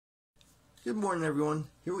Good morning, everyone.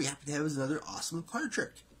 Here we happen to have is another awesome card trick.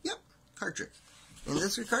 Yep, card trick. And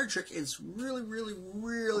this card trick is really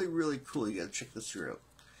cool. You gotta check this here out.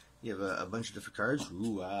 You have a bunch of different cards.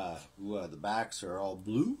 The backs are all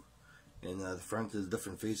blue, and the front is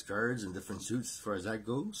different face cards and different suits as far as that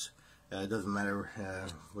goes. It doesn't matter,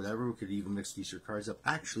 whatever. We could even mix these cards up.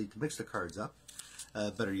 Actually, to mix the cards up,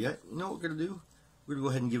 better yet, you know what we're gonna do? We're gonna go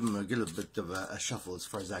ahead and give them a little bit of a shuffle as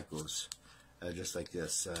far as that goes, just like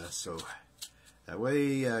this. So that way,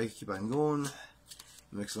 you keep on going,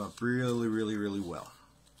 mix them up really well.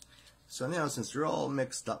 So now, since they're all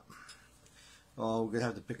mixed up, well, we're gonna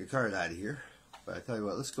have to pick a card out of here. But I tell you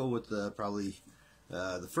what, let's go with probably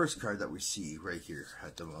the first card that we see right here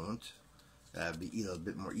at the moment. Be a little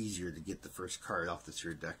bit more easier to get the first card off this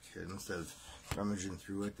here deck instead of rummaging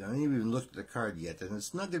through it. I haven't even looked at the card yet, and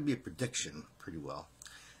it's not going to be a prediction pretty well.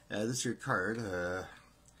 This here card,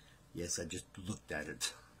 yes, I just looked at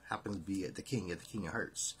it. Happens to be the King of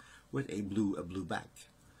Hearts with a blue back.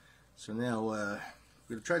 So now we're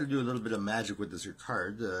going to try to do a little bit of magic with this here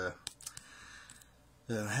card.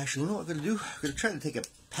 Actually, you know what we're going to do? We're going to try to take a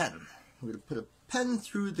pen. We're going to put a pen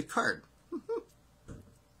through the card.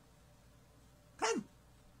 Pen.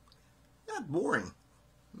 Not boring.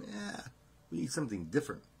 Yeah, we need something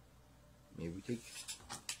different. Maybe we take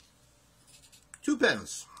 2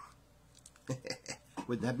 pens.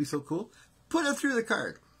 Wouldn't that be so cool? Put it through the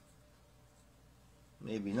card.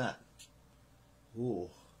 Maybe not. Oh.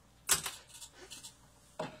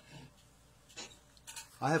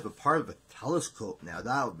 I have a part of a telescope now.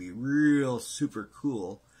 That would be real super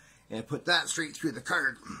cool. And put that straight through the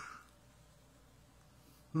card.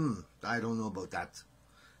 I don't know about that.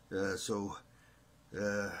 It's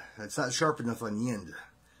not sharp enough on the end.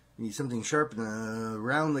 You need something sharp and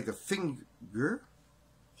round like a finger.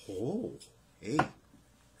 Oh, hey,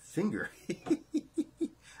 finger.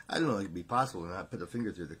 I don't know if it'd be possible to not put a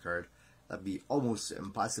finger through the card. That'd be almost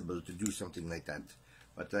impossible to do something like that.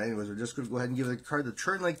 But anyways, we're just going to go ahead and give the card a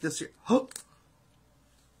turn like this here. Oh,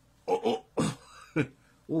 oh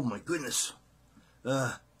my goodness.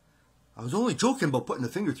 I was only joking about putting the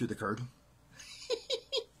finger through the card.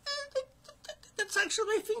 That's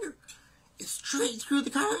actually my finger. It's straight through the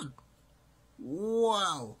card.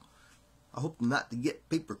 Wow. I hope not to get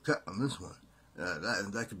paper cut on this one.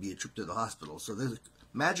 That could be a trip to the hospital. So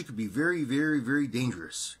magic could be very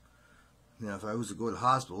dangerous. Now, if I was to go to the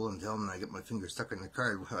hospital and tell them I get my finger stuck in the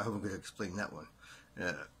card, well, I'm going to explain that one.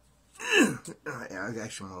 Yeah,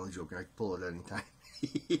 actually, I'm only joking. I can pull it at any time.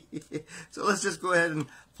 So let's just go ahead and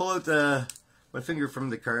pull out my finger from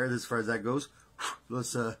the card as far as that goes.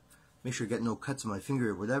 Let's make sure I get no cuts on my finger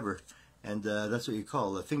or whatever. And that's what you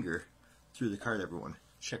call a finger through the card, everyone.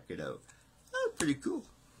 Check it out. Oh, pretty cool.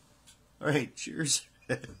 Alright, cheers.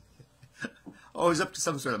 Always up to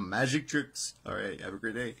some sort of magic tricks. Alright, have a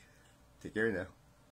great day. Take care now.